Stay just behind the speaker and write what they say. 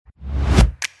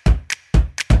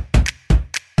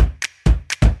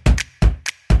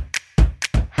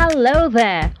Hello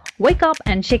there! Wake up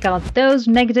and shake out those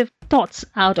negative thoughts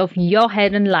out of your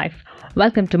head and life.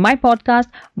 Welcome to my podcast,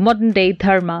 Modern Day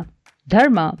Dharma.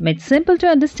 Dharma made simple to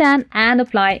understand and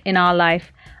apply in our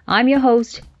life. I'm your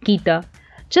host, Geeta.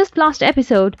 Just last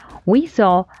episode, we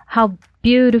saw how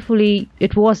beautifully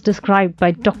it was described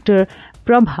by Dr.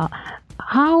 Prabha.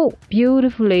 How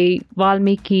beautifully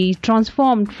Valmiki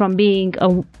transformed from being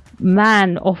a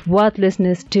man of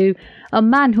worthlessness to a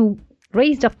man who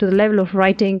raised up to the level of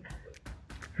writing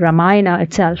Ramayana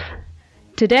itself.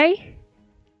 Today,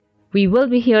 we will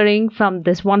be hearing from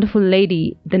this wonderful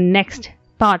lady the next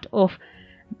part of,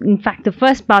 in fact, the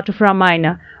first part of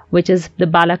Ramayana, which is the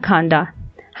Balakanda.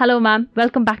 Hello, ma'am.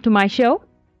 Welcome back to my show.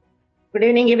 Good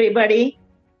evening, everybody.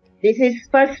 This is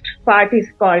first part is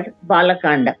called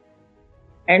Balakanda.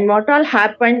 And what all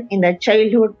happened in the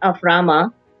childhood of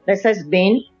Rama, this has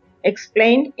been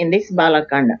explained in this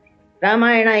Balakanda.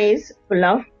 Ramayana is full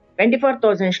of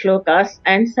 24,000 shlokas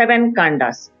and 7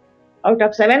 kandas. Out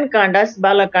of 7 kandas,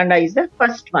 Balakanda is the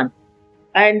first one.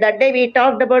 And that day we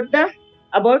talked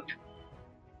about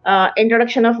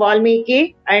introduction of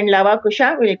Valmiki, and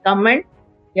Lavakusha will come and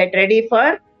get ready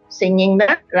for singing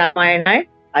the Ramayana at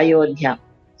Ayodhya.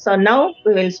 So now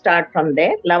we will start from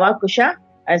there. Lavakusha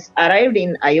has arrived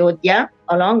in Ayodhya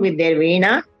along with their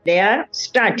Veena. They are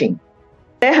starting.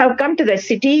 They have come to the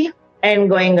city and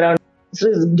going around.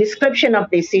 So description of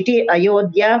the city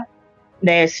Ayodhya.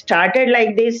 They started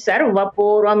like this: Sarva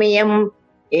Purvamiyam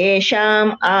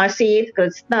Esham Asit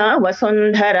Krishna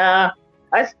Vasundhara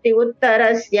Asti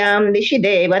Uttarasyam Dishi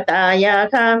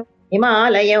Devatayaka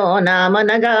Himalayo Nama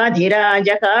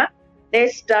Nagadhirajaka. They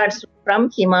start from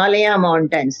Himalaya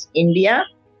mountains. India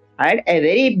had a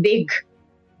very big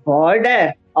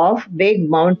border of big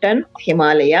mountain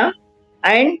Himalaya,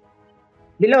 and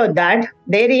below that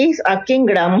there is a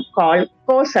kingdom called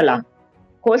Kosala.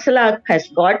 Kosala has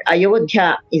got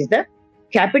Ayodhya is the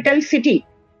capital city,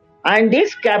 and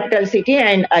this capital city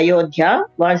and Ayodhya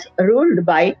was ruled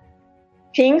by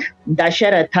King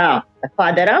Dasharatha, the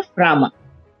father of Rama.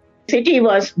 The city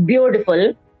was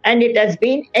beautiful, and it has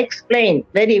been explained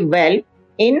very well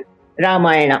in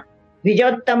Ramayana.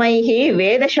 Vijottamaihi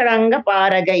Vedasharanga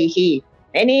Paragaihi.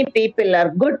 Many people are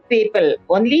good people.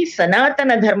 Only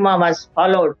Sanatana Dharma was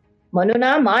followed.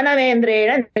 Manuna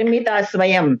Manavendrena Nirmita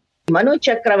Swayam. Manu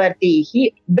Chakravarti,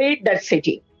 he built that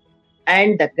city.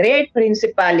 And the great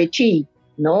principality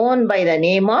known by the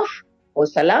name of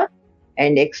Kosala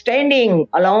and extending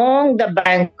along the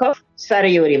bank of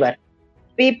Sarayu River.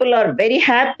 People are very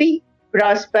happy,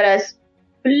 prosperous,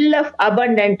 full of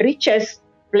abundant riches,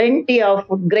 plenty of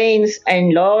food grains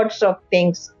and lots of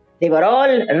things. They were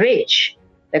all rich.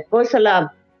 The Kosala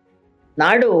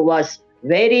Nadu was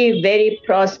very, very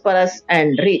prosperous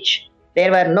and rich. There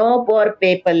were no poor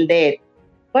people there.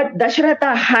 But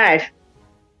Dasharatha had,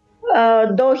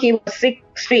 though he was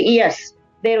 60 years,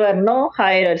 there were no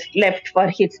heirs left for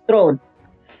his throne.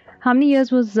 How many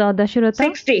years was Dasharatha?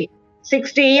 60.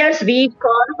 60 years we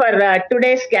call for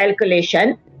today's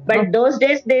calculation, but those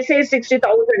days they say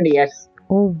 60,000 years.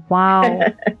 Oh, wow.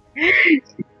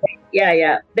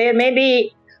 Yeah. There may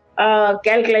be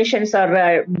calculations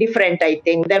are different, I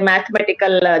think. Their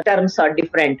mathematical terms are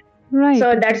different. Right.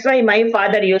 So that's why my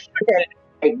father used to tell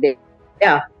like this.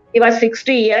 Yeah, he was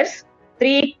 60 years.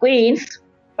 3 queens,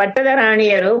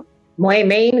 Pattadharaniyaru, my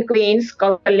main queens,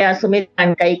 Kausalya, Sumitra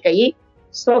and Kaikeyi.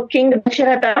 So King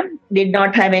Dasharatha did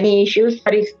not have any issues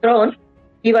for his throne.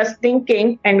 He was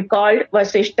thinking and called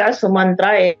Vasishta,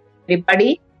 Sumantra,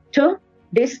 everybody to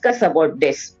discuss about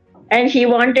this. And he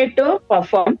wanted to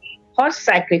perform horse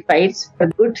sacrifice for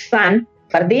good son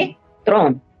for the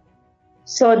throne.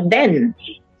 So then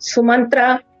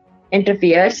Sumantra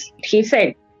interferes. He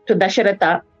said to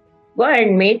Dasharatha, go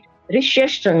and meet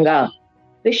Rishyashringa.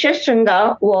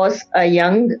 Rishyashringa was a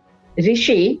young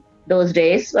rishi those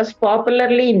days, was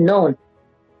popularly known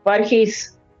for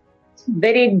his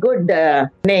very good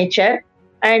nature,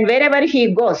 and wherever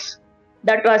he goes,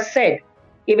 that was said,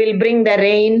 he will bring the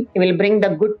rain, he will bring the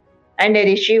good, and a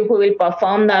rishi who will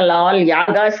perform the all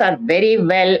yagas are very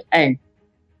well. And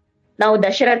now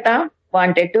Dasharatha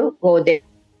wanted to go there.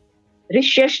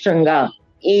 Rishyashringa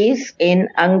is in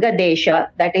Angadesha,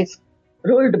 that is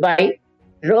ruled by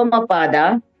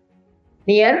Romapada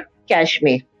near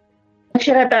Kashmir.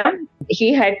 Dasharatha,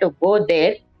 he had to go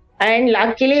there, and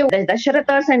luckily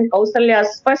Dasharatha's and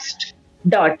Kausalya's first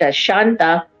daughter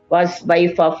Shanta was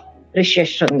wife of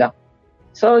Rishyashringa.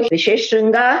 So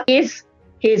Rishyashringa is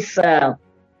his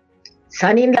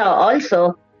son-in-law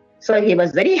also. So he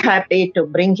was very happy to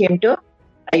bring him to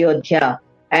Ayodhya.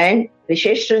 And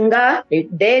Rishyashringa,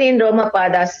 there in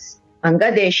Romapada's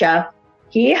Angadesha,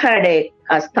 he had a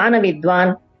Asthana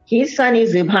Vidwan. His son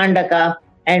is Vibhandaka,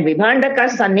 and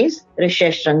Vibhandaka's son is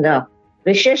Risheshringa.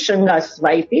 Risheshringa's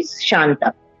wife is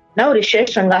Shanta. Now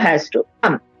Risheshringa has to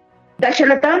come.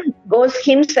 Dasharatha goes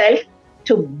himself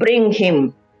to bring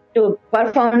him to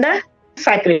perform the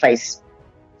sacrifice.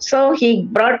 So he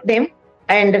brought them,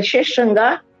 and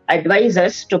Risheshringa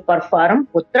advises to perform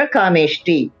Putra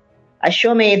Kameshti,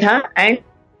 Ashwamedha and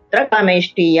Putra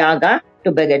Kameshti Yaga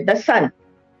to beget the son.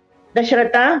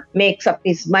 Dasharatha makes up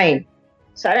his mind.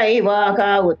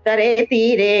 Saraivaka uttare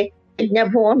tire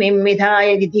yajna bhumim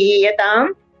vidhaya vidhiyatam.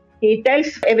 He tells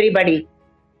everybody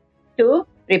to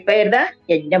prepare the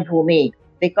yajna bhumi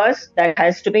because that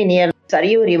has to be near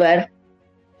Sarayu river.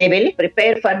 They will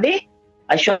prepare for the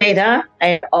Ashwamedha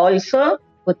and also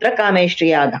Putra Kameshti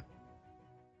Yaga.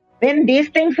 When these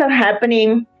things are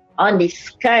happening on the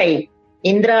sky,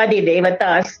 Indradi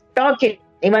Devatas talking,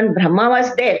 even Brahma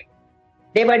was there.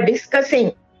 They were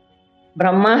discussing.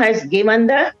 Brahma has given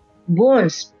the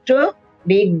boons to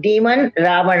big demon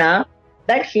Ravana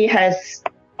that he has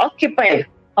occupied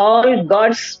all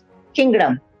God's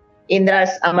kingdom.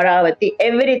 Indra's Amaravati,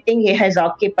 everything he has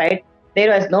occupied. There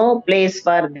was no place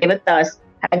for Devatas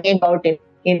hanging out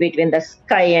in between the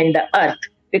sky and the earth,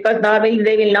 because normally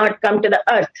they will not come to the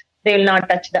earth. They will not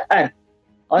touch the earth.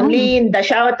 Only in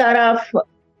Dashavatara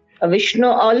of Vishnu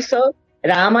also,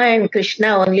 Rama and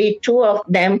Krishna, only two of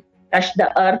them touched the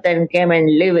earth and came and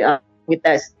lived with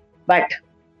us, but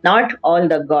not all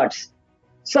the gods.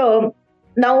 So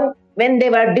now when they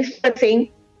were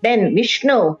discussing, then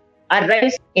Vishnu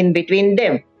arrives in between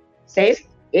them, says,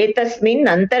 Etasmin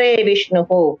antare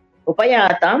Vishnuhu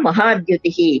upayata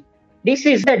mahadyutihi. This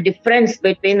is the difference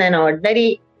between an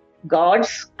ordinary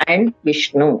gods and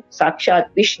Vishnu. Sakshat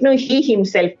Vishnu, he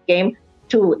himself came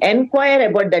to inquire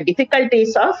about the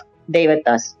difficulties of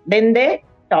Devatas. Then they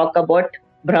talk about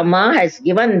Brahma has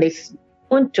given this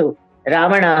boon to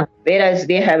Ravana, whereas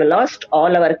we have lost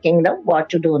all our kingdom. What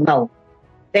to do now?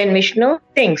 Then Vishnu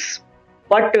thinks,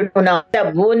 what to do now?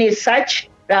 The boon is such,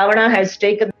 Ravana has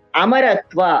taken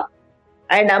Amaratva.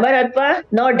 And Amaratva,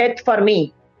 no death for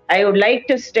me. I would like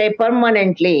to stay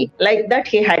permanently. Like that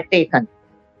he had taken.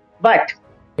 But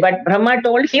Brahma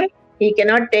told him he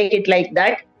cannot take it like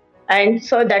that. And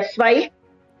so that's why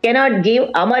cannot give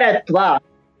Amaratva.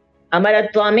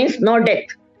 Amaratva means no death.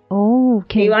 Oh,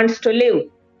 okay. He wants to live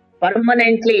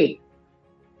permanently.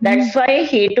 That's why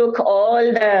he took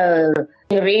all the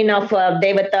reign of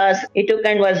Devatas. He took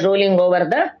and was ruling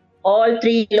over all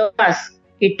three lokas.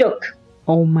 He took.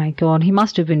 Oh my God, he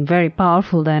must have been very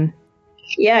powerful then.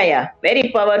 Yeah.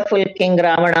 Very powerful King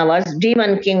Ravana was.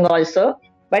 Demon king also.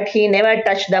 But he never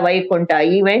touched the Vaikunta.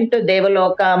 He went to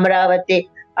Devaloka, Amravati.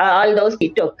 All those he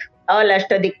took. All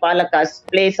Ashtadikpalakas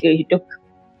place he took.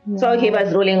 Wow. So he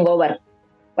was ruling over.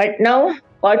 But now,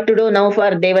 what to do now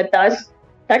for Devatas?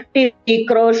 33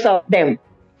 crores of them.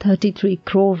 33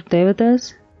 crore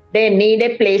Devatas? They need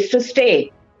a place to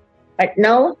stay. But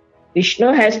now,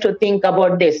 Vishnu has to think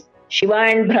about this. Shiva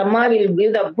and Brahma will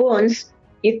give the boons.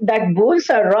 If that boons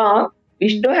are wrong,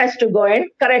 Vishnu has to go and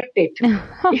correct it.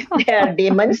 If they are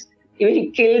demons, he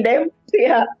will kill them.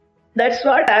 Yeah, that's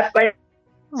what happened.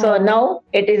 So now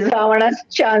it is Ravana's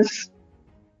chance.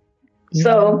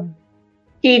 So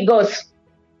he goes.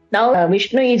 Now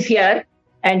Vishnu is here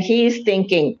and he is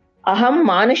thinking, Aham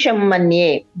Manasham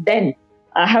Manye. Then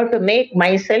I have to make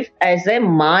myself as a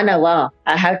Manava.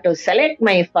 I have to select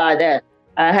my father.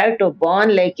 I have to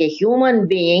born like a human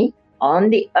being on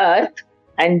the earth.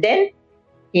 And then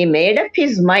he made up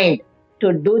his mind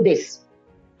to do this.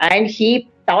 And he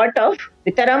thought of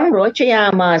Vitaram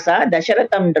Rochayamasa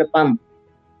Dasharatham Drupam.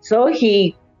 So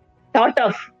he thought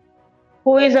of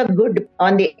who is a good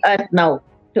on the earth now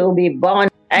to be born.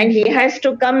 And he has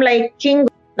to come like king,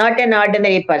 not an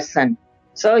ordinary person.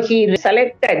 So he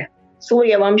selected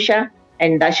Surya Vamsha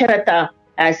and Dasharatha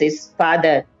as his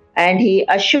father. And he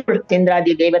assured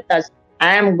Indradi Devatas,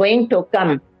 I am going to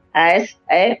come as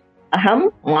a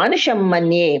Aham Manasham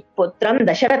Manye Putram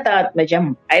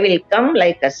Dasharathatmajam. I will come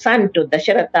like a son to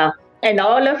Dasharatha. And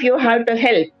all of you have to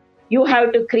help. You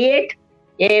have to create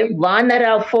a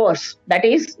Vanara force, that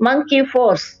is monkey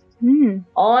force.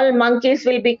 All monkeys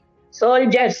will be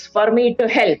soldiers for me to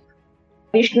help.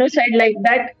 Vishnu said like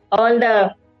that. All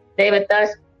the Devatas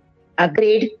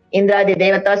agreed. Indradi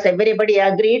Devatas, everybody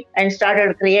agreed and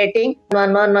started creating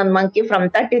one monkey from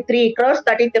 33 crores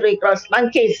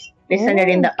monkeys descended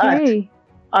in the earth.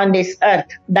 On this earth,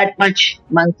 that much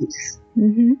monkeys.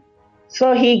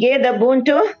 So he gave the boon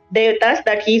to Devatas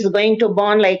that he is going to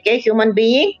born like a human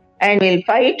being and will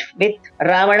fight with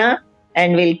Ravana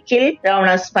and will kill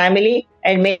Ravana's family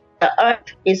and make the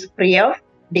earth is free of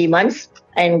demons.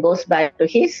 and goes back to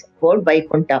his abode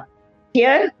Vaikunta.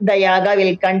 Here the yaga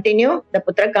will continue. The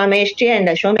Putra Kameshti and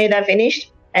Ashwamedha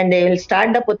finished, and they will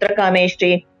start the Putra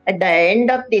Kameshti. At the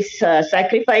end of this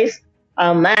sacrifice,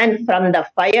 a man from the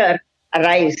fire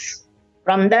arrives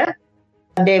from the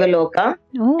Devaloka,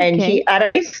 and he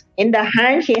arrives. In the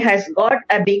hand, he has got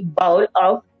a big bowl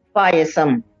of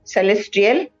payasam,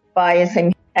 celestial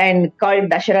payasam, and called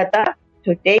Dasharatha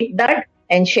to take that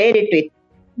and share it with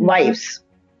wives.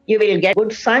 You will get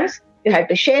good sons. You have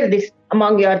to share this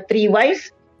among your 3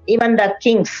 wives. Even the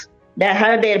kings, they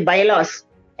have their bylaws.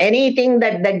 Anything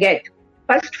that they get,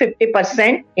 first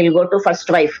 50% will go to first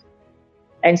wife,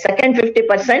 and second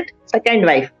 50% second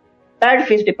wife, third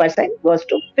 50% goes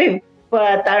to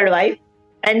third wife,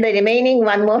 and the remaining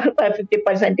one more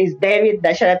 50% is there with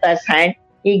Dasharatha's hand.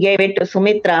 He gave it to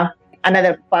Sumitra,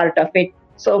 another part of it.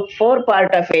 So 4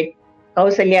 part of it.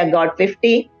 Kausalya got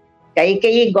 50,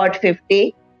 Kaikeyi got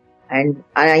 50, and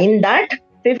in that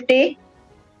 50,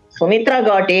 Sumitra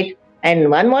got it, and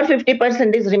one more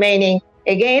 50% is remaining.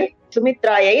 Again,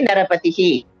 Sumitrayai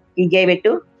Narapatihi. He gave it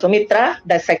to Sumitra,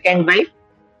 the second wife.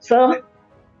 So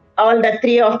all the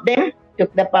 3 of them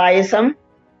took the payasam,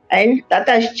 and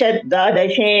Tatascha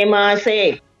Dvadashe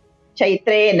Mase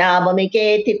Chaitre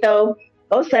Navamike Tito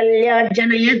Kausalya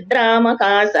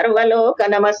Janayadramaka Sarvaloka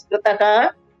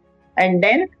Namaskritaka. And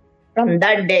then from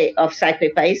that day of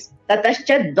sacrifice,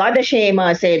 Tatascha Dvadashe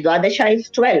Mase, Dvadasha is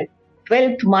 12,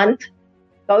 12th month,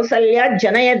 Kausalya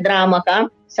Janayadramaka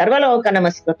Sarvaloka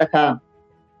Namaskritaka.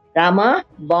 Rama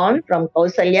born from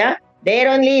Kausalya. There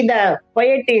only the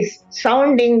poet is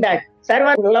sounding that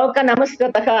Sarvaloka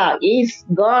Namaskritaka is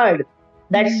God.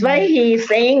 That's why he is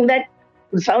saying that,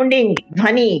 sounding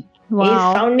Dhani. Wow. He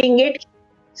is sounding it.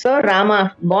 So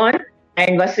Rama born,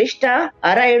 and Vasishtha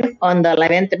arrived on the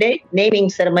 11th day, naming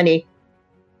ceremony.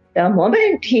 The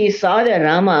moment he saw the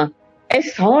Rama, a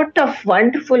sort of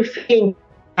wonderful feeling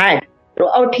had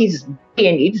throughout his body,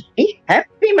 and he's a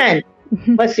happy man,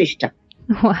 Vasishtha.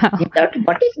 Wow. He thought,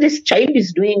 what is this child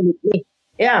is doing with me?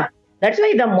 Yeah, that's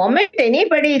why the moment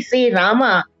anybody see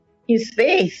Rama, his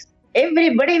face,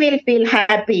 everybody will feel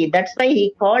happy. That's why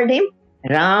he called him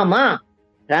Rama.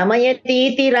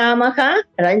 Ramayati iti Ramaha,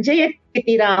 Ranjayati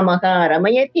iti Ramaha.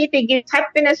 Ramayati iti gives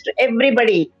happiness to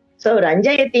everybody. So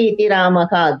Ranjayati iti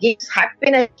Ramaha gives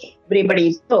happiness to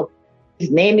everybody. So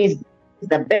his name is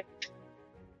the best.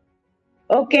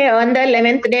 Okay, on the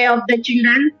 11th day of the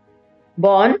children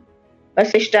born,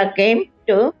 Vasishtha came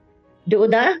to do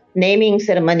the naming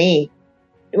ceremony.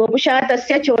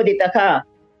 Vapushatasya choditaka.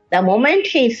 The moment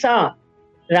he saw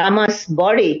Rama's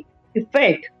body, he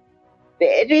felt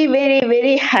very, very,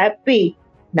 very happy.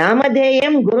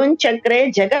 Namadheyam Gurun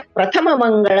Chakre Jagat Prathama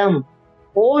Mangalam.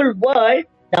 Whole world,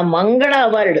 the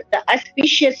Mangala word, the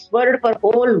auspicious word for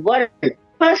whole world,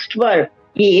 first word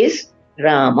is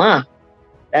Rama.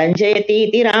 Ranjayati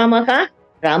iti Ramaha,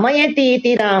 Ramayati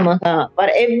iti Ramaha. For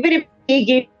everybody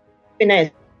give happiness.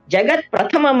 Jagat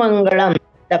Prathama Mangalam.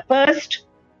 The first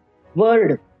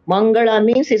word, Mangala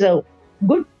means is a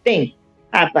good thing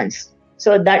happens.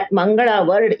 So that Mangala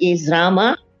word is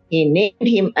Rama. He named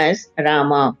him as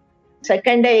Rama.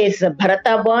 Second day is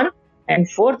Bharata born, and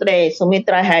 4th day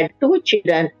Sumitra had 2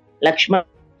 children, Lakshmana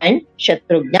and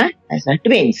Shatrughna, as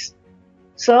twins.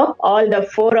 So all the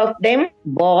 4 of them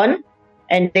born,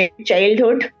 and their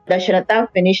childhood,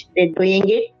 Dasharatha finished doing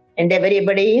it, and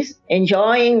everybody is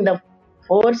enjoying the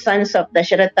 4 sons of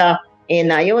Dasharatha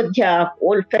in Ayodhya.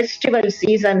 Whole festival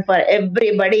season for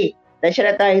everybody.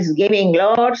 Dasharatha is giving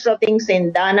lots of things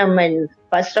in Danam, and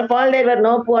first of all, there were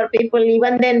no poor people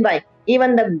even then.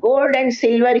 Even the gold and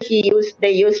silver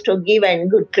they used to give, and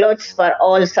good clothes for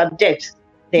all subjects.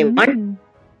 They want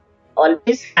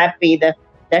always happy.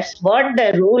 That's what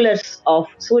the rulers of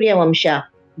Surya Vamsha,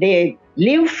 they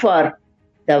live for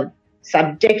the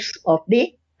subjects of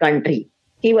the country.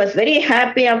 He was very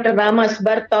happy after Rama's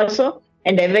birth also,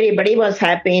 and everybody was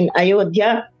happy in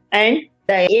Ayodhya. And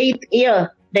the 8th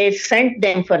year, they sent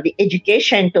them for the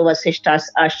education to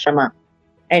Vasishtha's ashrama.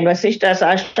 And Vasishtha's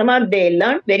ashrama, they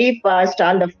learned very fast,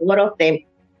 all the 4 of them.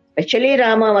 Especially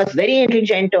Rama was very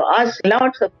intelligent to ask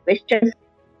lots of questions.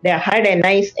 They had a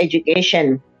nice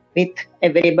education with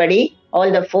everybody.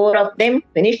 All the 4 of them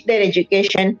finished their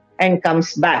education and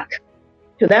comes back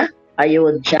to the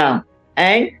Ayodhya.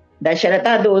 And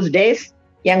Dasharatha those days,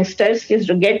 youngsters used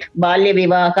to get Balya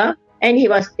Vivaha, and he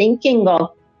was thinking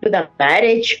of to the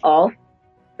marriage of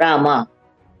Rama.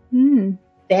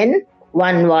 Then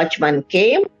one watchman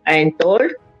came and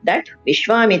told that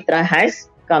Vishwamitra has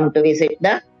come to visit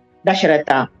the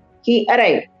Dasharatha. He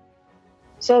arrived.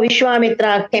 So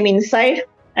Vishwamitra came inside,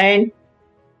 and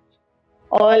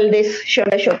all this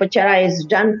Shodashopachara is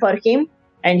done for him,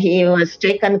 and he was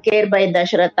taken care by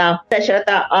Dasharatha.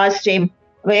 Dasharatha asked him,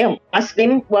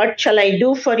 what shall I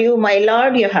do for you, my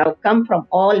lord? You have come from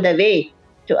all the way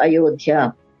to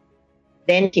Ayodhya.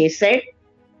 Then he said,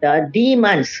 the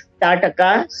demons,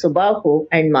 Tataka, Subahu,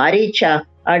 and Maricha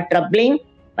are troubling,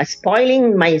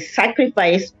 spoiling my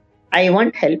sacrifice. I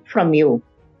want help from you.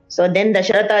 So then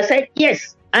Dasharatha said,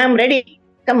 yes, I am ready.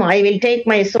 Come, I will take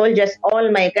my soldiers,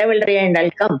 all my cavalry, and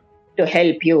I'll come to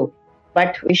help you.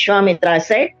 But Vishwamitra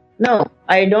said, no,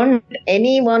 I don't want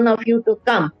any one of you to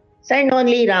come. Send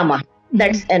only Rama.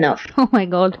 That's enough. Oh my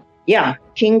God. Yeah,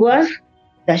 king was,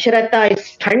 Dasharatha is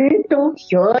stunned to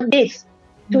hear this.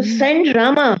 To send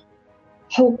Rama.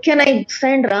 How can I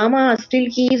send Rama? Still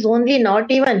he is only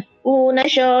not even. Una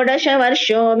Shodasha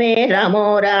Varsho me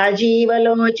Ramo Rajiva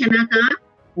Lochanaka.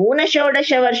 Una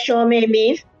Shodasha Varsho me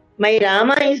means my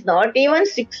Rama is not even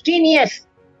 16 years.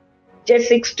 Just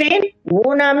 16.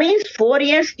 Una means 4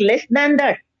 years less than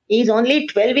that. He is only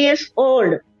 12 years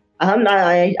old.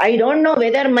 I don't know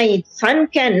whether my son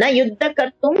can na yuddha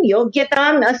kartum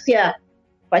yogyatam asya.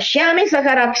 Pashyami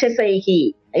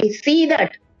sakarakshasaihi. I see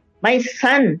that my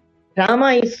son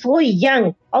Rama is so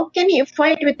young. How can he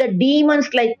fight with the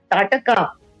demons like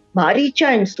Tataka, Maricha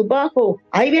and Subahu?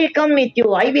 I will come with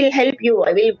you. I will help you.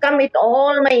 I will come with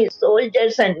all my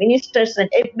soldiers and ministers and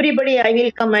everybody. I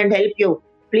will come and help you.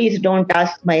 Please don't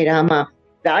ask my Rama.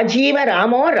 Rajiva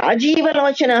Ramo Rajiva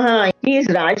Lochanaha. He is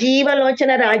Rajiva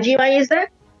Lochana. Rajiva is the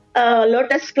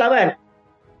lotus flower.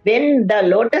 When the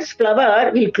lotus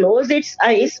flower will close its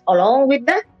eyes along with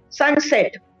the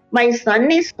sunset. My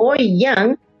son is so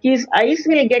young, his eyes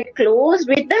will get closed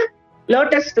with the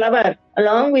lotus flower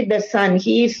along with the sun.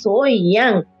 He is so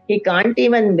young, he can't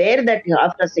even bear that.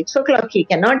 After 6 o'clock, he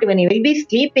cannot even, he will be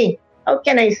sleeping. How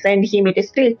can I send him? It is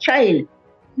still child.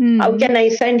 How can I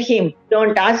send him?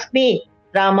 Don't ask me,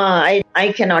 Rama,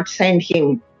 I cannot send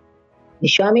him.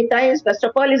 Vishwamitra is, first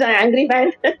of all, is an angry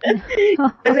man. He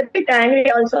was a bit angry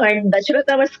also, and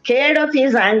Dasharatha was scared of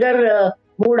his anger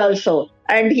mood also.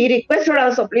 And he requested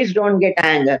also, please don't get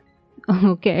anger.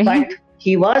 Okay. But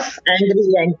he was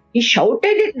angry and he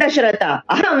shouted at Dasharatha,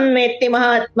 Aham metti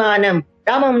mahatmanam,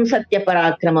 Ramam satya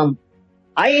parakramam.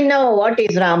 I know what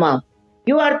is Rama.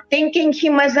 You are thinking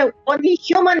him as a only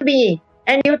human being,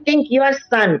 and you think your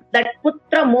son, that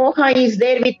Putra Moha is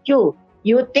there with you.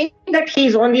 You think that he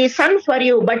is only son for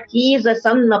you, but he is the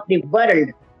son of the world.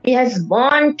 He has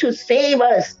born to save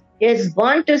us. He has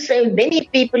born to save many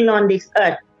people on this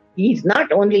earth. He is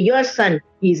not only your son,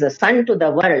 he is a son to the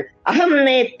world. Aham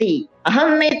metti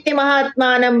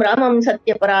mahatmanam Ramam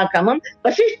satya parakramam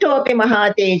vasishtopi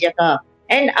mahatejaka.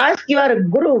 And ask your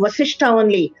Guru Vasishta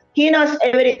only. He knows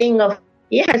everything of,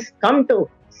 he has come to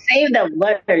save the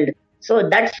world. So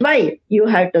that's why you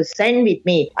have to send with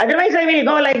me. Otherwise I will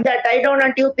go like that. I don't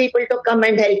want you people to come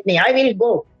and help me. I will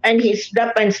go. And he stood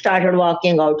up and started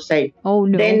walking outside. Oh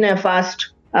no. Then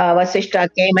fast Vasishta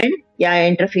came and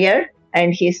interfered.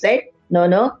 And he said,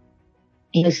 no,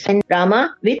 you send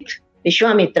Rama with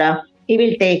Vishwamitra. He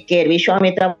will take care.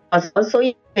 Vishwamitra was also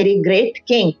a very great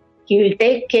king. He will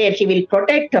take care. He will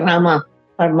protect Rama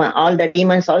from all the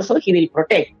demons also. He will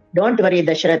protect. Don't worry,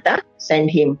 Dasharatha,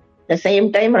 send him. The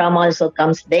same time, Rama also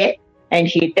comes there and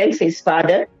he tells his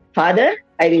father, Father,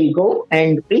 I will go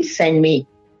and please send me.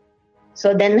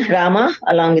 So then Rama,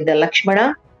 along with the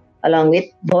Lakshmana, along with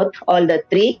both all the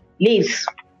three, leaves.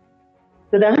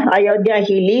 To the Ayodhya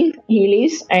he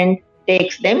leaves and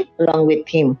takes them along with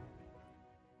him.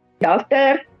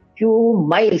 After few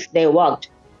miles they walked.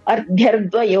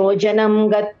 Ardhyardva yojanam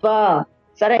gatva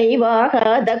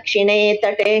saraivaha dakshine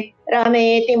tate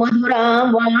rameti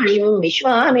madhuram vanim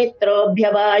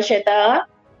vishwamitrobhyavashata.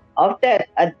 After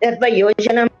Ardhyardva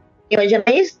yojana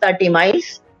is 30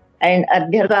 miles and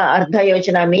Ardha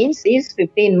yojana means is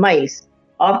 15 miles.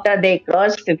 After they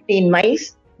crossed 15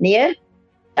 miles near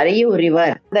Sarayu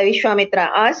river, the Vishwamitra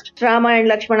asked Rama and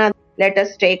Lakshmana, let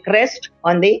us take rest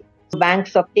on the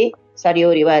banks of the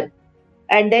Sarayu river.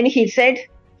 And then he said,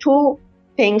 2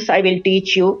 things I will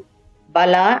teach you,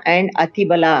 Bala and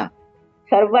Atibala.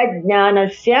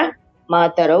 Sarvajnanasya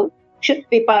matarau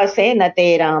kshutpipase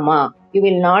nate Rama. You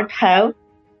will not have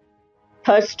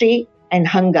thirsty and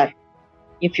hunger.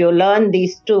 If you learn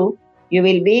these 2, you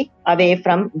will be away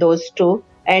from those 2.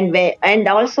 And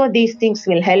also these things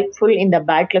will helpful in the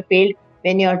battlefield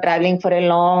when you are traveling for a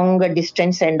long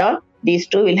distance and all. These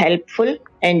 2 will helpful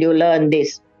and you learn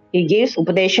this. He gives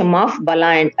Upadesham of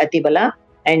Bala and Atibala,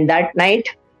 and that night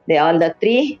they all the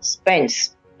 3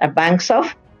 spends at banks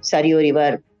of Sarayu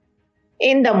river.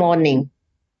 In the morning,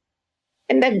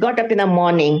 when they got up in the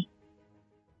morning,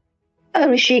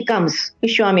 She comes,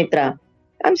 Vishwamitra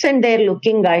comes, and they're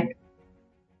looking at.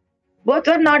 Both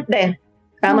were not there,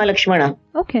 Rama Lakshmana.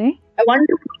 Okay. A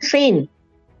wonderful scene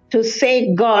to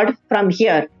save God from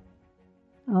here.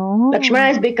 Oh. Lakshmana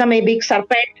has become a big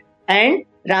serpent and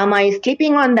Rama is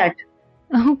sleeping on that.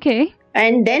 Okay.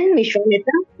 And then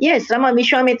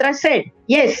Vishwamitra said,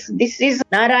 yes, this is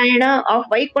Narayana of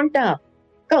Vaikunta.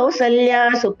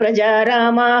 Kausalya Supraja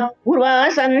Rama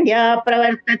Urva Sandhya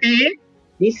Pravartate.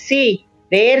 See,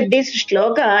 where this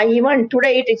shloka, even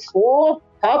today it is so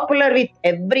popular with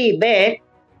everywhere,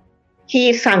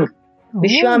 he sung.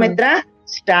 Vishwamitra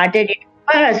started it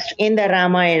first in the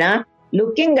Ramayana,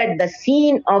 looking at the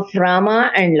scene of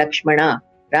Rama and Lakshmana.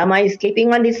 Rama is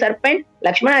sleeping on the serpent.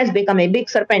 Lakshmana has become a big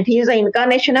serpent. He is an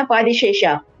incarnation of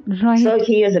Adishesha. Right. So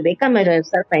he has become a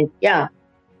serpent. Yeah.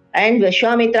 And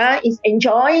Vishwamitra is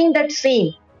enjoying that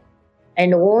scene.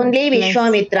 And only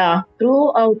Vishwamitra,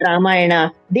 throughout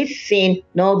Ramayana, this scene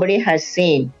nobody has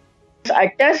seen.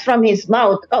 Utters from his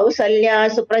mouth, Kausalya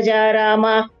Supraja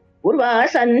Rama Urva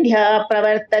Sandhya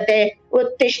Pravartate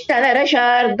Uttishta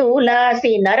Narashardula.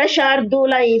 See,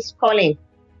 Narashardula is calling.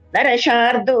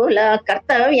 Narashardula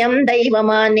Kartavyam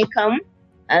Daivamanikam.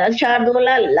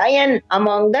 Narashardula, lion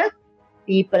among the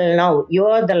people now. You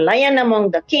are the lion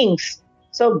among the kings.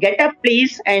 So get up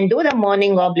please and do the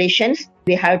morning oblations.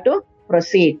 We have to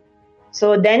proceed.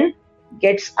 So then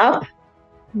gets up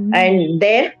and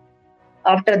there,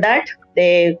 after that,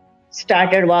 they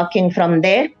started walking from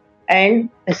there and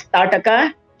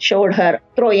Tataka showed her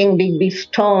throwing big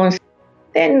stones.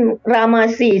 Then Rama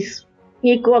sees,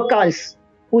 he calls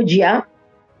Pujya.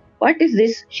 What is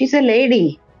this? She's a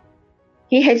lady.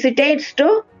 He hesitates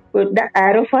to put the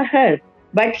arrow for her.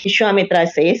 But Vishwamitra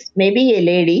says, maybe a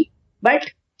lady, but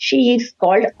she is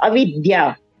called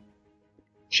Avidya.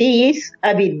 She is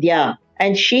Avidya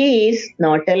and she is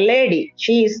not a lady.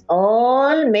 She is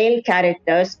all male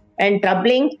characters and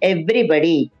troubling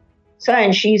everybody. So,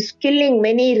 and she is killing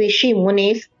many Rishi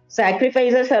Munis.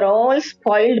 Sacrifices are all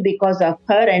spoiled because of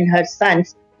her and her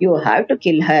sons. You have to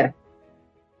kill her.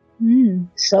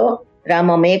 So,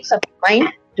 Rama makes up his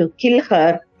mind to kill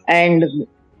her and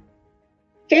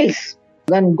kills.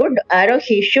 One good arrow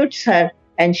he shoots her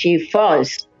and she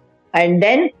falls. And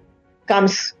then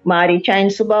comes Maricha and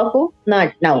Subahu.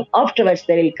 Not now. Afterwards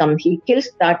they will come. He kills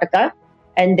Tataka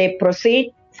and they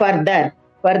proceed further.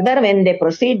 Further, when they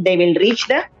proceed, they will reach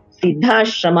the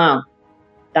Siddhashrama.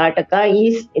 Tataka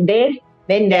is there.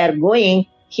 When they are going,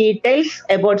 he tells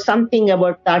about something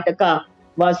about Tataka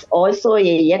was also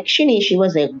a Yakshini. She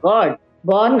was a god,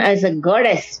 born as a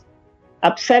goddess,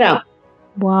 Apsara.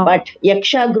 Wow. But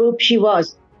Yaksha group she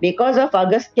was. Because of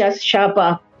Agastya's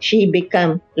Shapa, she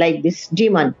became like this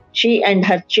demon. She and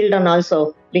her children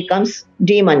also becomes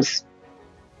demons.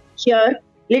 Here,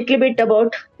 little bit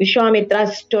about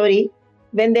Vishwamitra's story.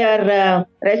 When they are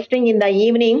resting in the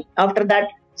evening, after that,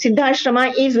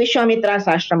 Siddhashrama is Vishwamitra's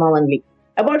ashrama only.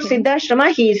 About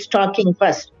Siddhashrama, he is talking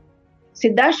first.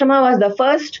 Siddhashrama was the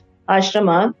first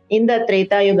ashrama in the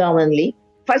Treta Yuga only.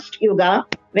 First Yuga,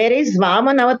 where his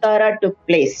Vamanavattara took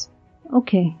place.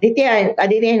 Okay. Aditya and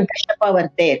Kashyapa were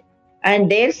there.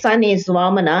 And their son is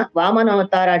Vamana.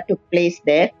 Vamanavattara took place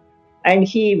there. And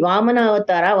he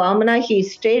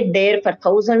stayed there for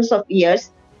thousands of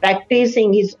years,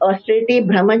 practicing his austerity,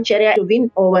 brahmacharya, to win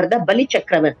over the Bali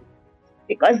Chakravarti.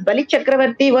 Because Bali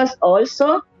Chakravarti was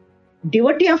also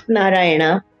devotee of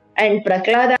Narayana, and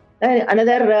Prahlada,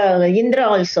 another Indra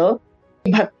also,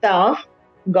 Bhakta of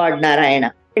God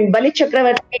Narayana. And Bali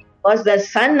Chakravarti was the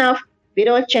son of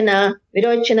Virochana.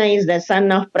 Virochana is the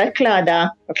son of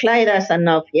Prahlada. Prahlada son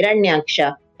of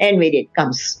Hiranyaksha. And where it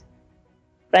comes.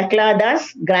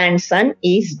 Prahlada's grandson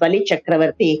is Bali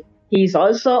Chakravarti. He is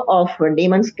also of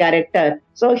demon's character.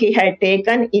 So he had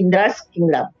taken Indra's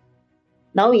kingdom.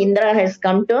 Now Indra has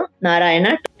come to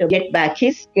Narayana to get back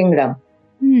his kingdom.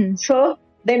 So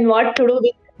then what to do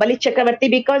with Bali Chakravarti?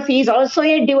 Because he is also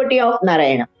a devotee of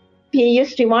Narayana. He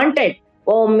wanted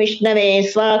Om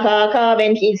Vishnave Swaha.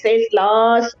 When he says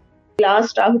last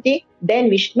Ahuti, then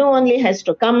Vishnu only has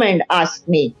to come and ask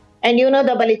me. And you know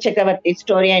the Bali Chakravarti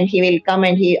story, and he will come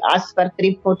and he asks for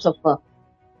 3/4 of her.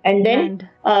 And then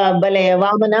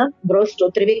Vamana goes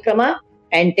to Trivikrama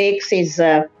and takes his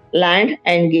land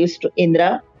and gives to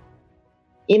Indra.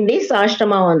 In this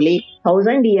ashrama only,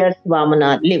 1000 years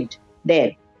Vamana lived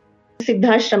there.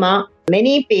 Siddhashrama,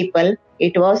 many people,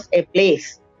 it was a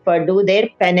place for do their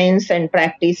penance and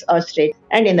practice austerity.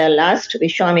 And in the last,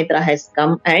 Vishwamitra has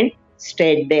come and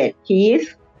stayed there. He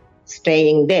is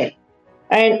staying there.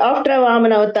 And after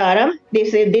Vamanavataram,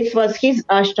 this was his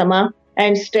ashrama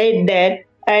and stayed there.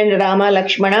 And Rama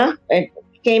Lakshmana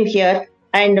came here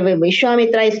And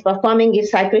Vishwamitra is performing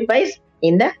his sacrifice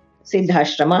in the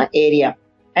Siddhashrama area.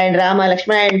 And Rama,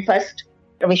 Lakshmana, and first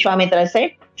Vishwamitra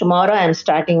said, tomorrow I am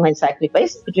starting my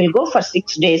sacrifice. It will go for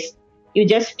 6 days. You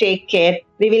just take care.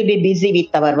 We will be busy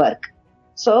with our work.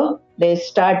 So they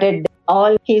started.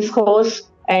 All his hosts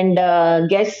and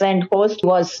guests and host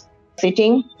was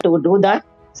sitting to do the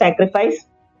sacrifice.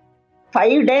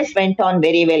 5 days went on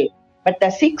very well. But the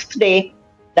 6th day,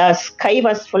 the sky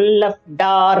was full of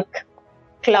dark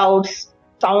clouds,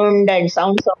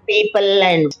 sounds of people,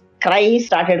 and cries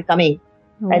started coming.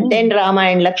 And then Rama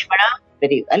and Lakshmana,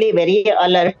 very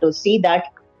alert to see that.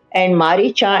 And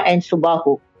Maricha and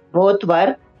Subahu both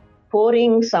were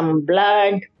pouring some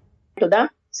blood to the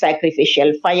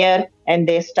sacrificial fire, and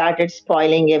they started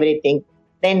spoiling everything.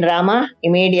 Then Rama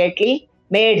immediately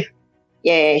made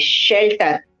a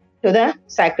shelter to the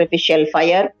sacrificial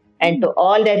fire, and to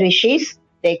all the rishis,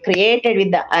 they created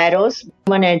with the arrows,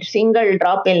 even a single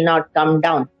drop will not come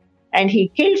down. And he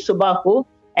killed Subahu,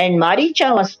 and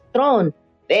Maricha was thrown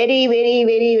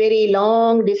very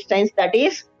long distance, that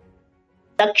is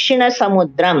Dakshina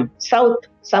Samudram, South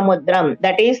Samudram,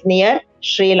 that is near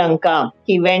Sri Lanka.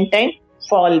 He went and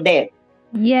fall there.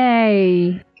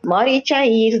 Yay! Maricha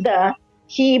is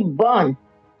he born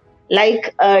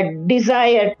like a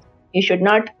desire. You should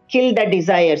not kill the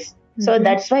desires. So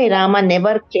that's why Rama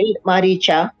never killed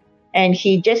Maricha, and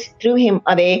he just threw him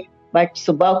away, but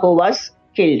Subahu was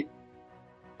killed.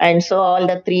 And so all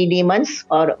the 3 demons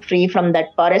are free from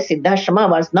that forest. Siddhashrama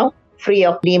was now free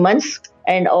of demons,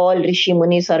 and all Rishi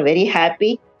Munis are very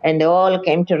happy, and they all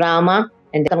came to Rama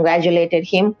and they congratulated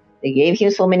him. They gave him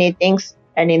so many things,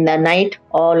 and in the night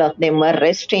all of them were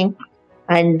resting.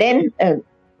 And then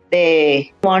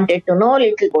they wanted to know a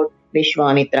little about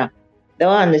Vishwamitra. Though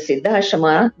on the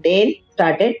Siddhashrama, they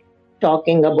started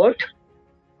talking about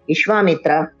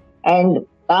Vishwamitra, and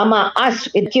Rama asked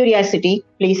with curiosity,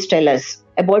 please tell us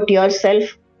about yourself.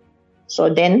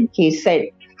 So then he said,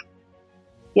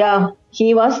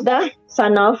 he was the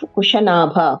son of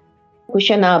Kushanabha.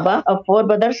 Kushanabha, of 4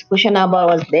 brothers, Kushanabha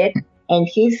was there, and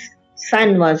his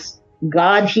son was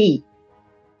Gadhi.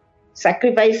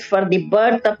 Sacrifice for the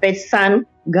birth of his son,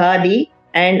 Gadhi,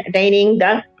 and attaining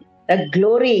the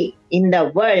glory in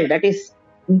the world. That is,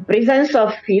 in presence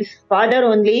of his father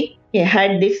only, he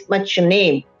had this much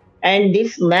name. And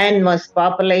this man was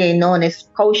popularly known as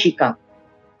Kaushika.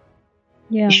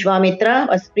 Yeah. Vishwamitra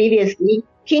was previously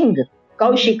king,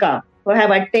 Kaushika, who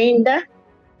have attained the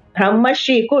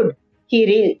Brahmashri could.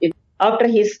 After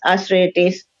his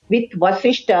austerities with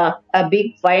Vasishta, a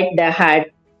big fight they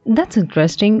had. That's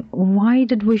interesting. Why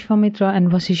did Vishwamitra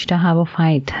and Vasishta have a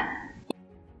fight?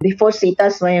 Before Sita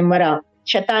Swayamvara,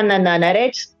 Shatananda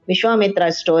narrates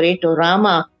Vishwamitra's story to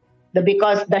Rama.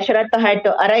 Because Dasharatha had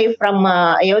to arrive from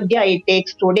Ayodhya, it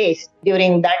takes 2 days.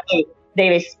 During that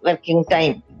day's working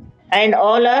time. And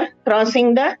all are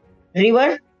crossing the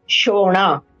river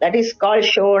Shona. That is called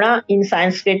Shona in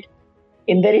Sanskrit.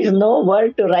 And there is no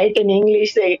word to write in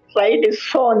English. They write is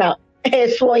Shona.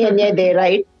 S-O-N-A they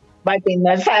write. But in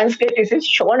Sanskrit it is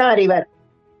Shona river.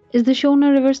 Is the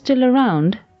Shona river still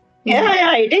around?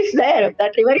 Yeah, it is there.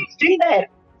 That river is still there.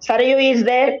 Sarayu is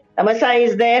there, Tamasa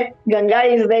is there, Ganga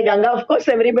is there. Ganga, of course,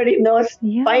 everybody knows.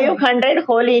 Yeah. 500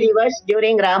 holy rivers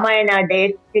during Ramayana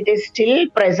days. It is still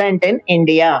present in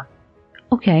India.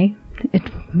 Okay, it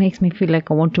makes me feel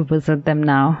like I want to visit them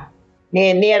now.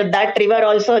 Near that river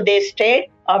also they stayed.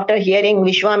 After hearing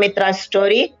Vishwamitra's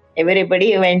story,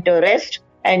 everybody went to rest.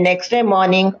 And next day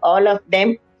morning, all of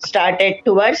them started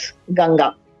towards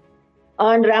Ganga.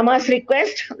 On Rama's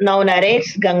request, now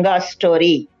narrates Ganga's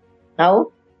story. Now,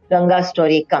 Ganga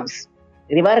story comes.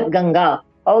 River Ganga,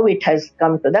 how it has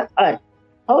come to the earth.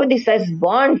 How this has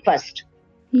born first.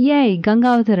 Yay, Ganga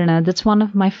Avatarana, that's one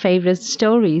of my favorite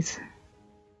stories.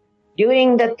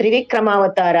 During the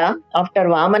Trivikramavatara, after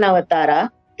Vamanavatara,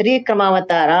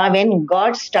 Trivikramavatara, when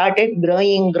God started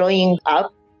growing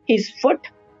up, his foot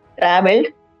travelled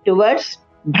towards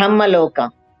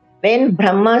Brahmaloka. When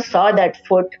Brahma saw that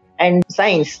foot and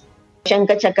signs,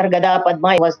 Shankha Chakra Gada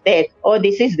Padma was there. Oh,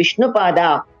 this is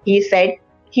Vishnupada. He said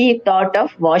he thought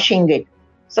of washing it.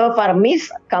 So for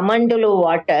Miss Kamandulu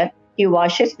water, he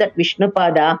washes that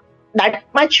Vishnupada. That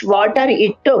much water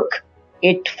it took.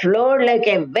 It flowed like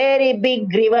a very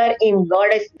big river in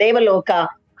goddess Devaloka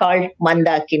called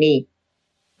Mandakini.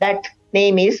 That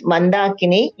name is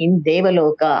Mandakini in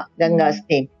Devaloka, Ganga's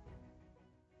name.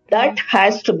 That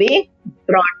has to be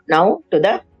brought now to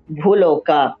the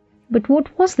Bhuloka. But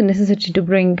what was the necessity to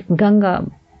bring Ganga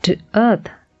to earth?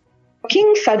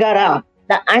 King Sagara,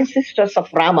 the ancestors of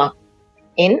Rama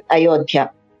in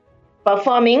Ayodhya,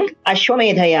 performing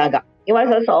Ashwamedha Yaga. It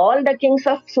was also all the kings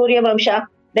of Surya Vamsha,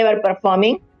 they were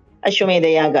performing Ashwamedha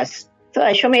Yagas. So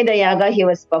Ashwamedha Yaga he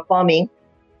was performing,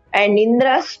 and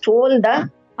Indra stole the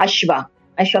Ashva.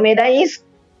 Ashwamedha is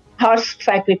horse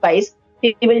sacrifice.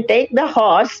 He will take the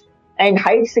horse and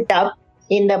hides it up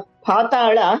in the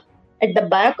Patala at the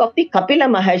back of the Kapila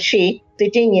Maharshi,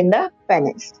 sitting in the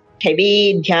penance.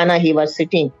 Heavy dhyana he was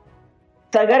sitting.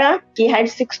 Sagara, he had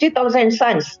 60,000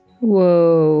 sons.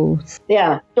 Whoa.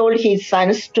 Yeah, told his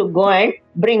sons to go and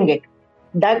bring it.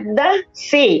 Dug the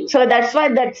sea. So that's why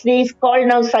that sea is called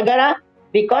now Sagara,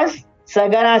 because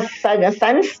Sagara's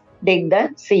sons dig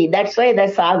the sea. That's why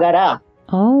the Sagara.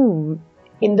 Oh.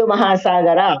 Hindu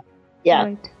Mahasagara. Yeah.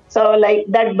 Right. So like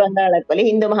that Bangalakali,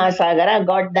 Hindu Mahasagara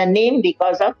got the name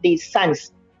because of these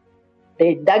sons.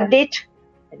 They dug it,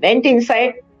 went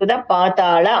inside to the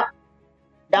Patala.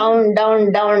 Down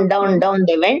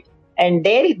they went, and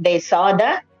there they saw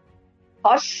the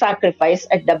horse sacrifice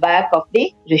at the back of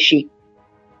the Rishi.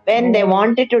 When they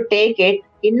wanted to take it,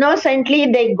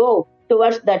 innocently they go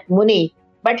towards that Muni,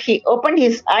 but he opened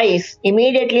his eyes.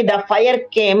 Immediately the fire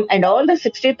came, and all the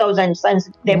 60,000 sons,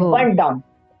 they Whoa. burned down.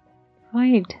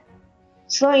 Right.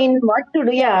 So in what to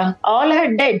do? Yeah, all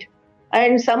are dead.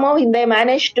 And somehow they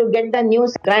managed to get the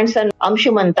news. Grandson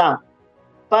Amshumanta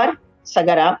for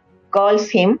Sagara calls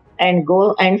him and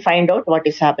go and find out what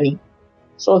is happening.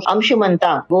 So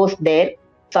Amshumanta goes there,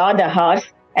 saw the horse,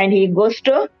 and he goes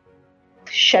to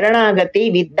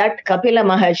Sharanagati with that Kapila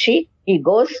Maharshi. He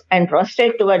goes and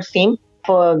prostrates towards him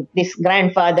for this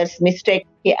grandfather's mistake.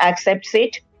 He accepts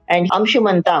it, and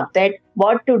Amshumanta said,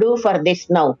 what to do for this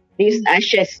now? These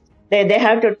ashes, they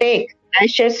have to take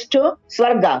ashes to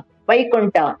Swarga,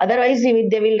 Vaikunta. Otherwise,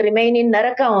 they will remain in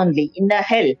Naraka only, in the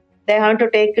hell. They have to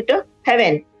take it to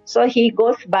heaven. So he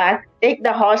goes back, take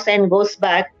the horse and goes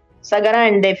back. Sagara,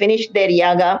 and they finish their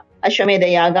yaga,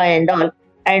 Ashwamedha yaga and all.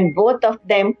 And both of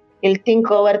them will think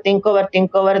over. They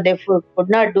could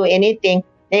not do anything.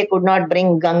 They could not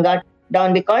bring Ganga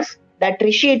down, because that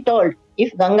Rishi told,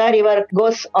 if Ganga river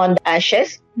goes on the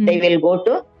ashes, they will go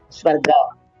to Swarga.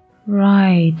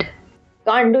 Right.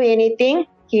 Can't do anything.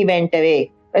 He went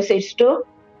away. Proceeds to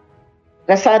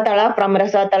Rasatala. From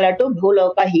Rasatala to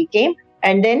Bhuloka he came,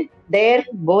 and then there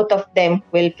both of them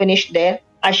will finish their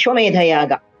Ashwamedha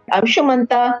yaga.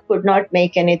 Amshumanta could not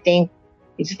make anything.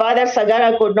 His father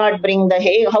Sagara could not bring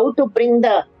how to bring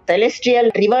the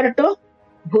celestial river to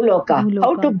Bhuloka.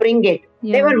 How to bring it.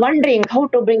 Yeah. They were wondering how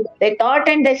to bring it. They thought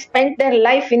and they spent their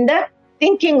life in the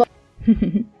thinking.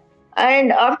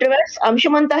 And afterwards,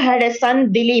 Amshumanta had a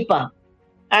son Dilipa.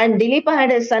 And Dilipa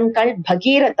had a son called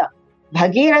Bhagiratha.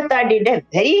 Bhagiratha did a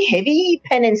very heavy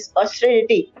penance,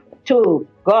 austerity to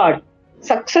God.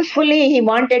 Successfully, he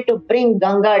wanted to bring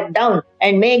Ganga down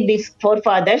and make these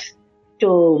forefathers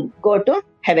to go to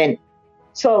heaven.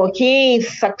 So he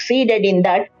succeeded in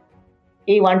that.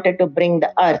 He wanted to bring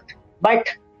the earth. But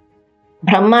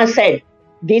Brahma said,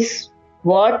 this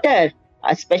water,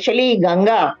 especially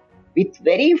Ganga, with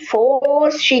very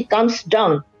force she comes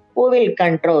down. Who will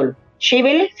control? She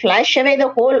will flash away the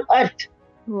whole earth.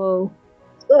 Whoa.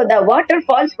 So the water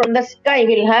falls from the sky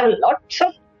will have lots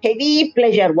of heavy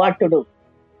pleasure. What to do?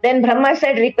 Then Brahma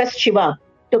said, request Shiva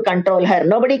to control her.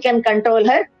 Nobody can control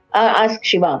her. Ask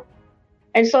Shiva.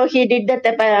 And so he did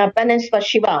the penance for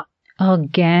Shiva.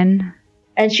 Again.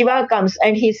 And Shiva comes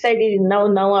and he said,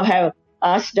 now I have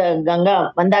asked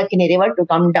Ganga, Mandakini river to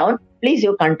come down. Please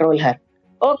you control her.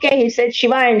 Okay, he said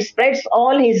Shiva, and spreads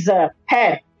all his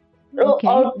hair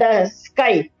throughout the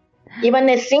sky. Even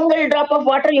a single drop of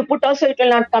water you put also, it will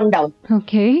not come down.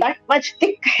 Okay. That much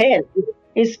thick hair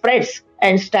he spreads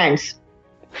and stands.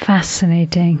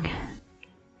 Fascinating.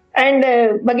 And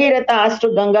Bhagiratha asked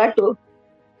to Ganga to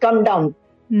come down.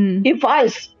 He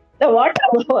falls. The water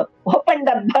opened,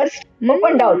 the burst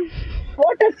opened out.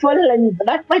 Water full and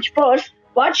that much force.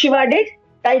 What Shiva did?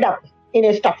 Tied up in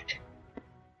a tuft.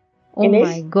 Oh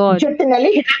my God.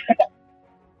 Juttinally,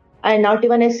 and not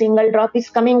even a single drop is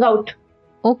coming out.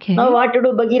 Okay. Now what to do?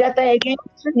 Bhagiratha again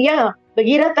stood. Yeah,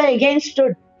 Bhagiratha again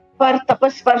stood for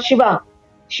tapas for Shiva.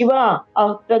 Shiva,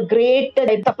 the great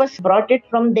tapas, brought it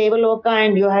from Devaloka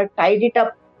and you have tied it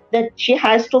up that she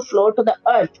has to flow to the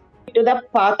earth. To the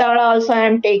Patala also I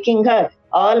am taking her.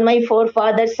 All my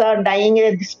forefathers are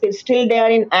dying, still they are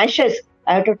in ashes.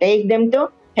 I have to take them to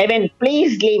heaven.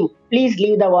 Please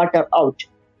leave the water out.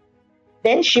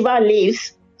 Then Shiva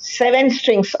leaves 7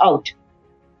 strings out.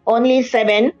 Only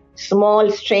 7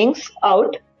 small strings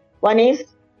out. One is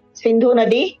Sindhu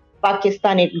Nadi,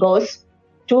 Pakistan it goes.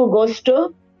 2 goes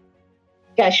to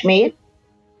Kashmir.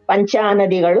 Pancha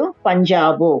Nadigalu,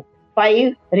 Punjabu.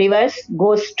 5 rivers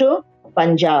goes to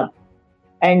Punjab.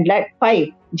 and that 5,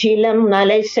 Jhelum,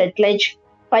 Nalej, Setluj,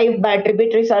 5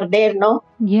 tributaries are there, no?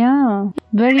 Yeah.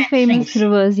 Very famous Strings.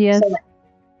 rivers, yes. So,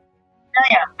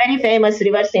 very famous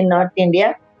rivers in North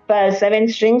India. 7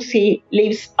 strings he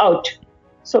leaves out.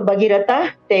 So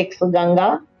Bhagirath takes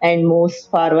Ganga and moves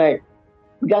forward.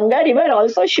 Ganga river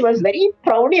also, she was very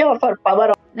proud of her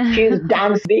power. She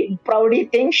danced big,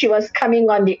 proudy thing. She was coming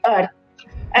on the earth.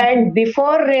 And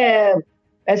before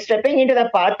stepping into the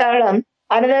Patalam,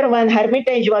 another one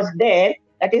hermitage was there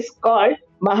that is called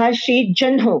Maharshi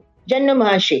Janhu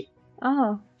Maharshi.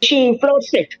 Oh. She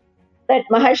floats it. That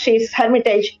Maharshi's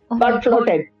hermitage Oh my got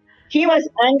floated. He was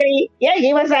angry. Yeah,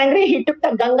 he was angry. He took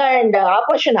the Ganga and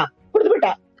Aposhana.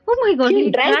 Oh my God, He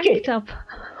he drank drank it. it up.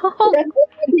 Oh,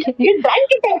 He drank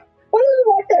it out. Full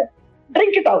water.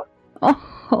 Drink it out.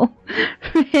 oh,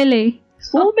 really?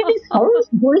 So many sounds,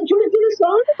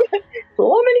 sound.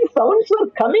 So many sounds were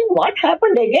coming. What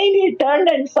happened? Again he turned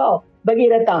and saw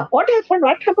Bhagirath. What happened?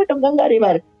 What happened to Ganga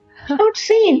river? Not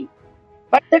seen.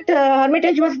 But that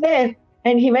hermitage was there.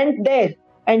 And he went there.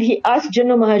 And he asked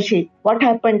Janhu Maharshi, what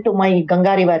happened to my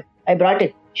Ganga river? I brought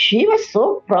it. She was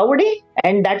so proudy.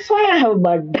 And that's why I have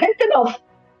drank it off.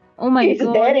 Oh my It's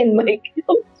God. there in my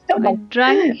stomach.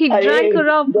 He drank her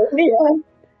up.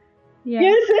 Yeah.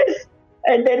 Yes.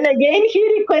 And then again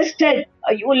he requested,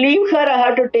 you leave her, I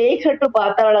have to take her to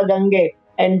Patala Gange.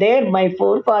 And there my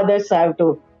forefathers have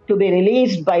to be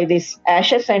released by this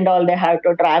ashes and all, they have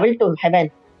to travel to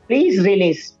heaven. Please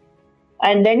release.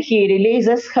 And then he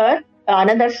releases her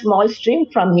another small stream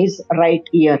from his right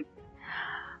ear.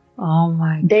 Oh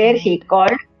my There God. he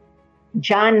called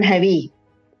Janhavi.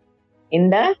 In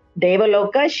the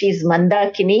Devaloka, she is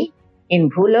Mandakini. In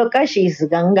Bhuloka, she is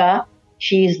Ganga.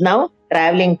 She is now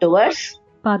traveling towards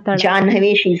Patala.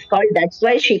 Janhavi, she is called. That's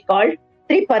why she called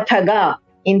Tripathaga.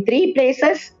 In 3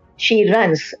 places, she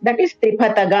runs. That is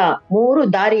Tripathaga.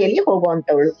 Mooru dariyalli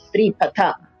hoguvantavu.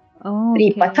 Tripatha. Oh,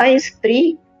 Tripatha is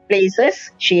 3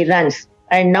 places she runs.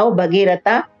 And now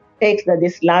Bhagirath takes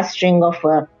this last string of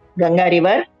Ganga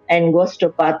river and goes to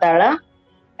Patala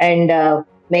and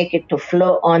make it to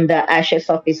flow on the ashes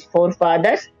of his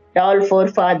forefathers. All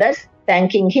forefathers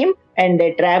thanking him, and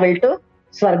they travel to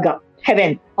Swarga,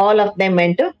 heaven. All of them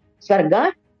went to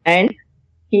Swarga, and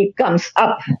he comes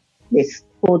up. This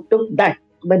who took that.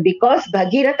 But because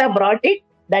Bhagirath brought it,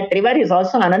 that river is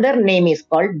also another name is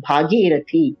called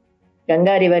Bhagirathi.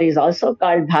 Ganga river is also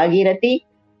called Bhagirathi,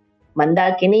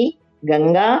 Mandakini,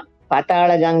 Ganga,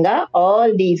 Patala Ganga.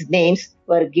 All these names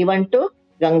were given to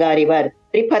Ganga river.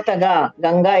 Tripathaga,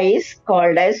 Ganga is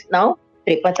called as now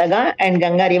Tripathaga and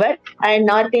Ganga river. And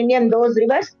North Indian, those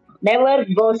rivers never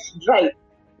goes dry.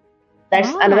 That's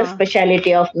another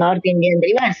speciality of North Indian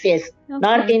rivers. Yes, Okay.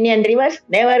 North Indian rivers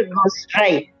never goes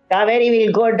dry. Kaveri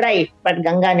will go dry, but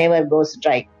Ganga never goes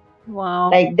dry.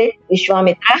 Wow. Like that,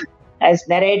 Vishwamitra has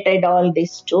narrated all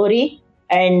this story,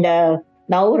 and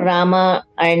now Rama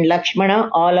and Lakshmana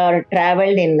all are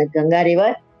traveled in the Ganga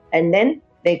river, and then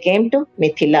they came to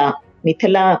Mithila.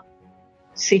 Mithila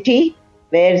city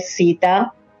where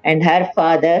Sita and her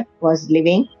father was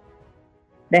living.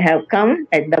 They have come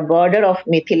at the border of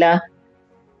Mithila.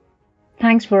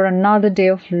 Thanks for another day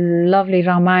of lovely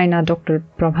Ramayana, Dr.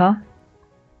 Prabha.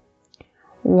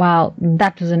 Wow,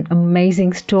 that was an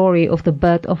amazing story of the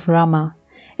birth of Rama.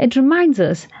 It reminds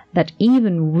us that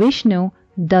even Vishnu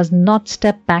does not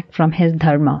step back from his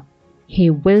dharma. He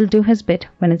will do his bit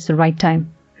when it's the right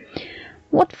time.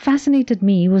 What fascinated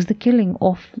me was the killing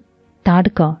of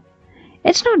Tadka.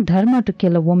 It's not dharma to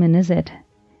kill a woman, is it?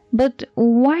 But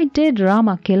why did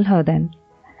Rama kill her then?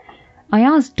 I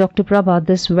asked Dr. Prabha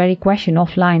this very question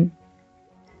offline.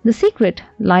 The secret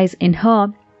lies in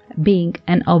her being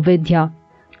an avidya,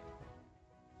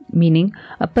 meaning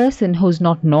a person who's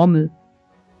not normal,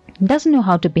 doesn't know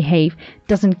how to behave,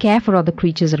 doesn't care for other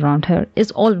creatures around her,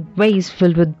 is always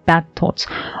filled with bad thoughts,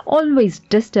 always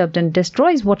disturbed and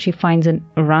destroys what she finds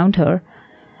around her.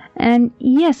 And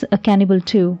yes, a cannibal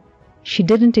too. She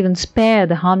didn't even spare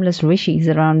the harmless rishis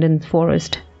around in the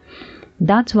forest.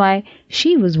 That's why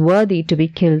she was worthy to be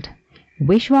killed.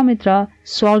 Vishwamitra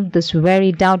solved this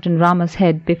very doubt in Rama's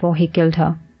head before he killed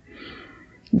her.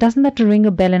 Doesn't that ring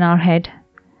a bell in our head?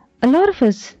 A lot of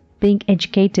us, being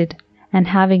educated and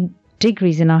having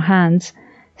degrees in our hands,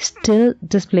 still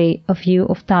display a few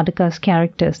of Tadaka's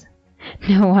characters.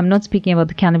 No, I'm not speaking about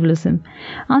the cannibalism.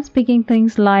 I'm speaking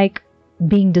things like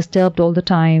being disturbed all the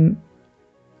time,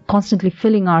 constantly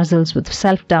filling ourselves with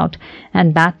self-doubt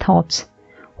and bad thoughts.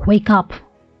 Wake up,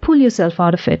 pull yourself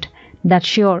out of it. That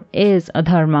sure is a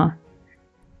dharma.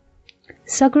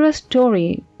 Sagara's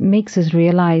story makes us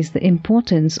realize the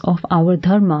importance of our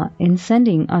dharma in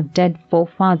sending our dead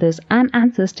forefathers and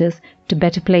ancestors to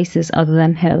better places other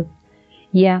than hell.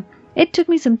 Yeah, it took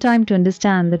me some time to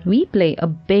understand that we play a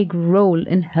big role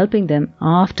in helping them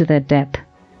after their death.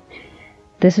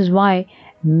 This is why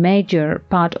major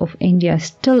part of India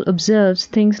still observes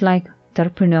things like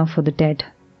Tarpana for the dead.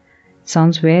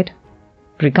 Sounds weird?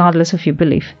 Regardless of your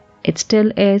belief, it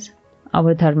still is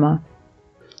our dharma.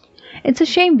 It's a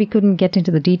shame we couldn't get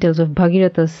into the details of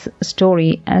Bhagiratha's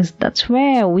story, as that's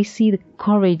where we see the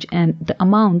courage and the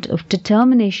amount of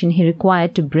determination he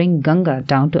required to bring Ganga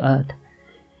down to earth.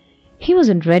 He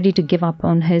wasn't ready to give up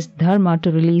on his dharma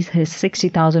to release his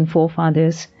 60,000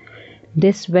 forefathers.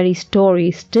 This very story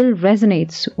still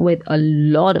resonates with a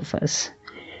lot of us.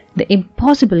 The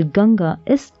impossible Ganga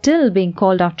is still being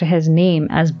called after his name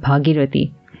as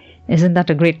Bhagirathi. Isn't that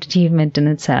a great achievement in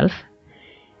itself?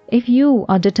 If you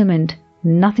are determined,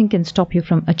 nothing can stop you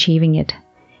from achieving it.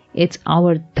 It's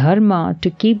our dharma to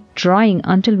keep trying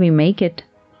until we make it.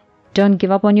 Don't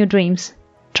give up on your dreams.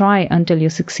 Try until you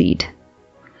succeed.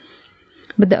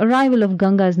 But the arrival of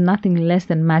Ganga is nothing less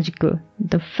than magical.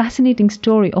 The fascinating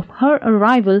story of her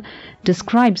arrival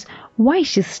describes why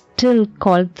she's still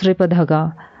called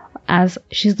Tripadhaga, as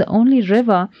she's the only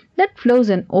river that flows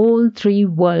in all three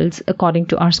worlds according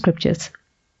to our scriptures.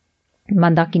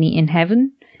 Mandakini in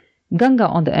heaven, Ganga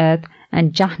on the earth,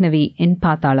 and Jahnavi in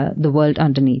Patala, the world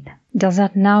underneath. Does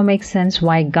that now make sense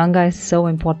why Ganga is so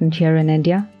important here in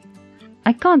India?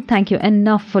 I can't thank you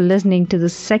enough for listening to the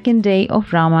second day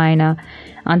of Ramayana.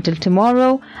 Until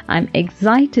tomorrow, I'm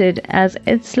excited as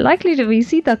it's likely to be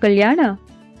Sita Kalyana.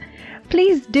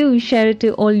 Please do share it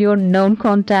to all your known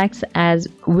contacts, as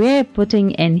we're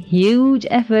putting in huge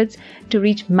efforts to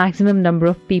reach maximum number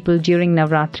of people during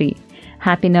Navratri.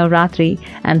 Happy Navratri,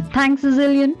 and thanks a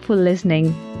zillion for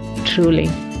listening. Truly.